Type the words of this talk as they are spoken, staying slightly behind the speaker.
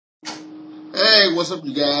Hey, what's up,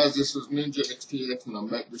 you guys? This is Ninja XTX, and I'm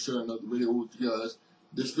back to share another video with you guys.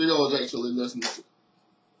 This video is actually lesson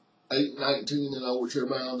 819 in our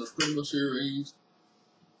Chairbound Escrima series,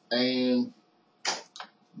 and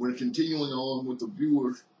we're continuing on with the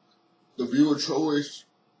viewer choice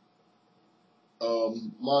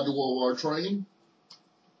module of our training.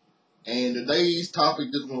 And today's topic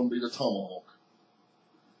is going to be the tomahawk.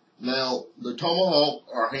 Now, the tomahawk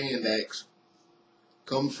or hand axe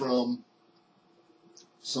comes from,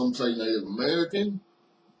 some say Native American,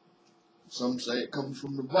 some say it comes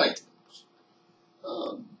from the Vikings.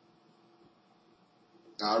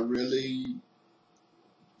 I really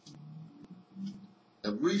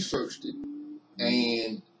have researched it,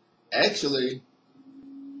 and actually,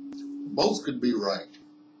 both could be right.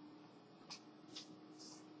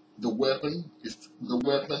 The weapon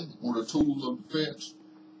or the tool of defense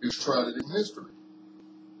is traded in history,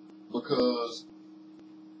 because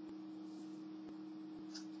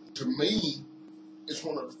to me, it's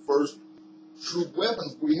one of the first true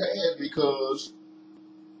weapons we had, because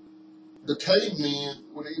the cavemen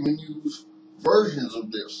would even use versions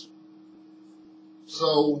of this.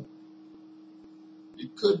 So,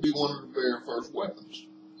 it could be one of the very first weapons.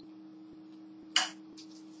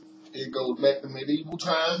 It goes back to medieval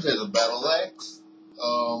times as a battle axe.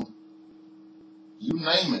 You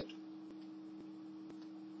name it.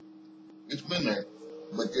 It's been there.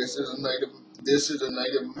 But this is a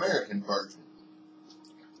Native American version.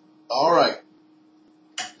 Alright.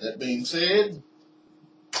 That being said,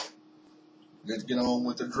 let's get on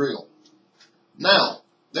with the drill. Now,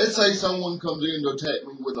 let's say someone comes in to attack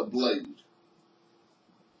me with a blade.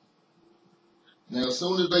 Now, as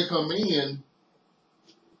soon as they come in,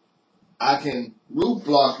 I can root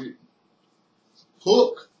block it,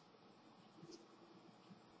 hook.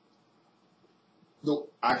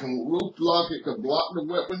 I can root block it to block the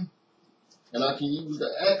weapon, and I can use the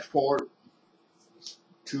axe part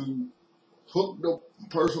to hook the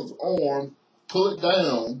person's arm, pull it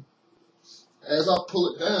down. As I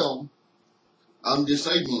pull it down, I'm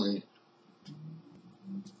disabling it.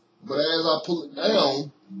 But as I pull it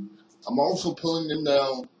down, I'm also pulling them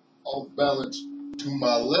down off balance to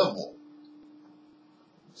my level.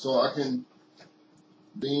 So I can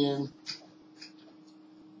then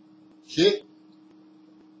hit,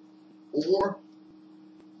 or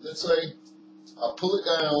let's say I pull it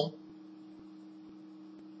down,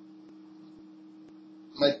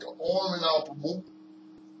 make the arm inoperable,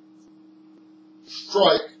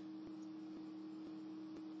 strike,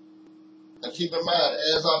 and keep in mind,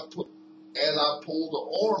 as I pull the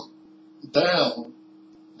arm down,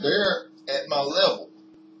 they're at my level,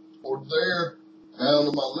 or they're down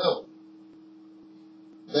to my level.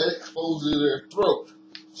 That exposes their throat.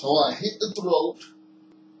 So I hit the throat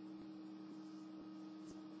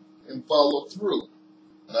and follow through.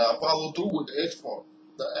 Now I follow through with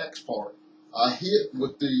the axe part. I hit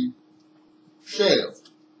with the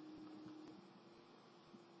shaft.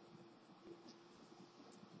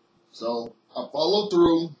 So I follow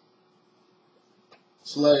through,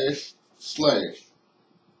 slash, slash.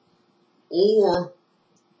 Or,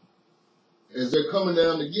 as they're coming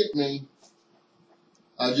down to get me,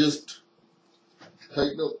 I just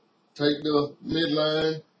take the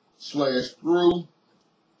midline, slash through,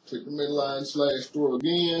 take the midline, slash through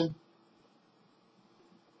again,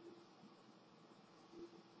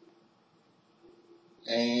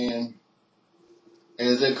 and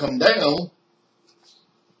as they come down,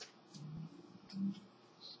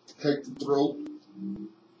 take the throat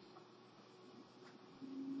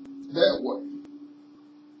that way.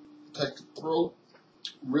 Take the throat,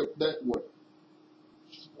 rip that way.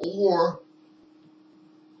 Or,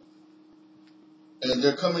 as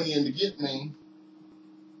they're coming in to get me,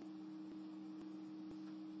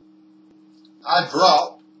 I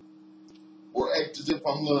drop, or act as if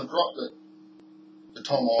I'm going to drop the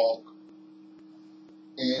tomahawk,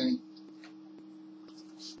 and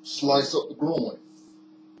slice up the groin.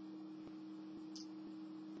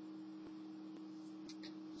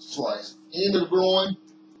 Slice into the groin,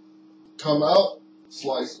 come out,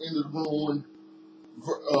 slice into the groin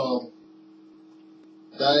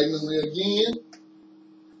diagonally again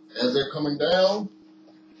as they're coming down.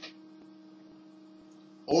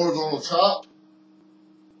 Horizontal chop.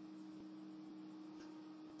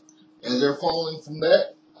 As they're falling from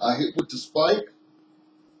that, I hit with the spike.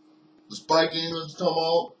 The spike end of the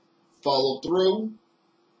tomahawk, follow through,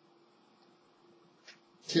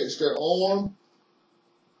 catch their arm,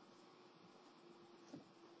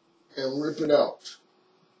 and rip it out.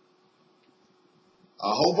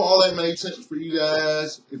 I hope all that made sense for you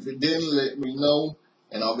guys. If it didn't, let me know,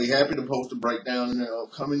 and I'll be happy to post a breakdown in an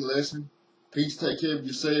upcoming lesson. Peace, take care of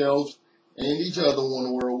yourselves and each other.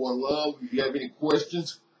 One world, one love. If you have any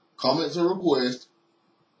questions, comments, or requests,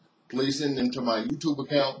 please send them to my YouTube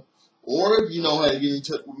account. Or if you know how to get in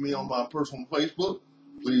touch with me on my personal Facebook,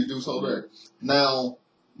 please do so there. Now,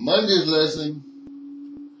 Monday's lesson,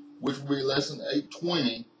 which will be lesson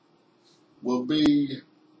 820, will be,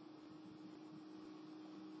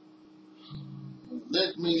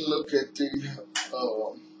 let me look at the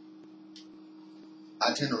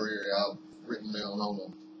itinerary I've written down on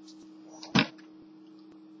them.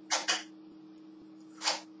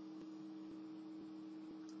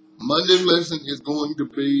 Monday's lesson is going to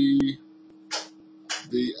be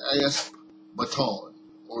the asp baton,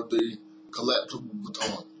 or the collapsible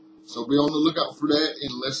baton. So be on the lookout for that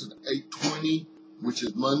in lesson 820, which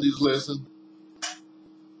is Monday's lesson.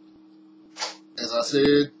 As I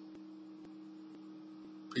said,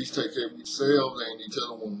 peace, take care of yourselves and each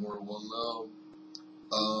other. One world, one love.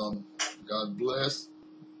 God bless.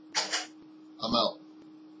 I'm out.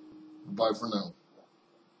 Bye for now.